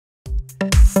Here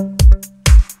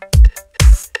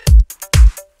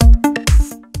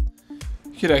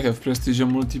I have PRESTIGIO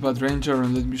MultiPad Ranger,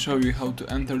 and let me show you how to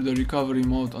enter the recovery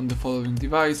mode on the following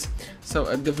device. So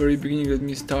at the very beginning, let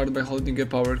me start by holding a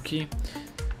power key,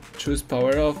 choose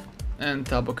power off and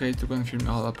tap OK to confirm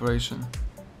the whole operation.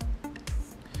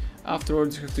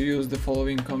 Afterwards you have to use the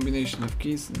following combination of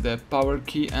keys, the power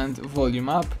key and volume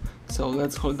up. So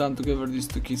let's hold down together these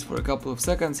two keys for a couple of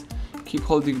seconds, keep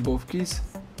holding both keys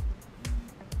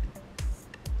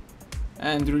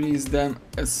and release them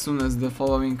as soon as the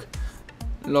following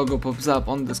logo pops up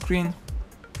on the screen.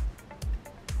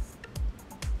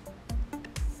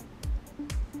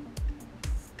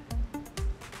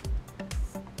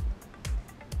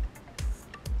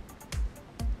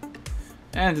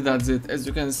 And that's it. As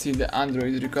you can see, the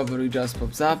Android recovery just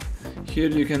pops up. Here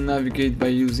you can navigate by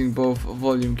using both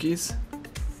volume keys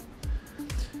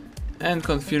and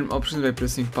confirm options by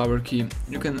pressing power key.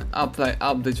 You can apply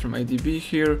update from ADB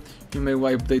here. You may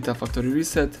wipe data factory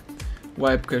reset,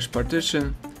 wipe cache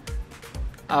partition,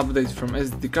 update from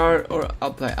SD card, or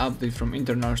apply update from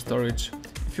internal storage.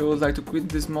 If you would like to quit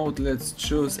this mode, let's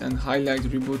choose and highlight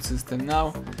reboot system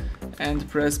now and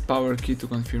press power key to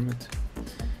confirm it.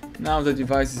 Now the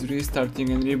device is restarting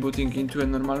and rebooting into a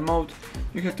normal mode.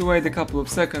 You have to wait a couple of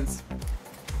seconds.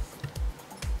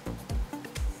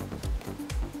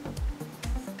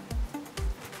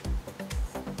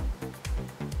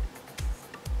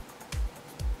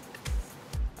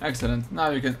 Excellent,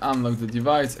 now you can unlock the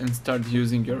device and start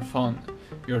using your phone,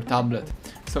 your tablet.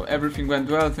 So everything went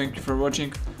well, thank you for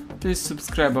watching. Please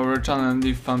subscribe our channel and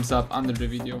leave thumbs up under the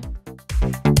video.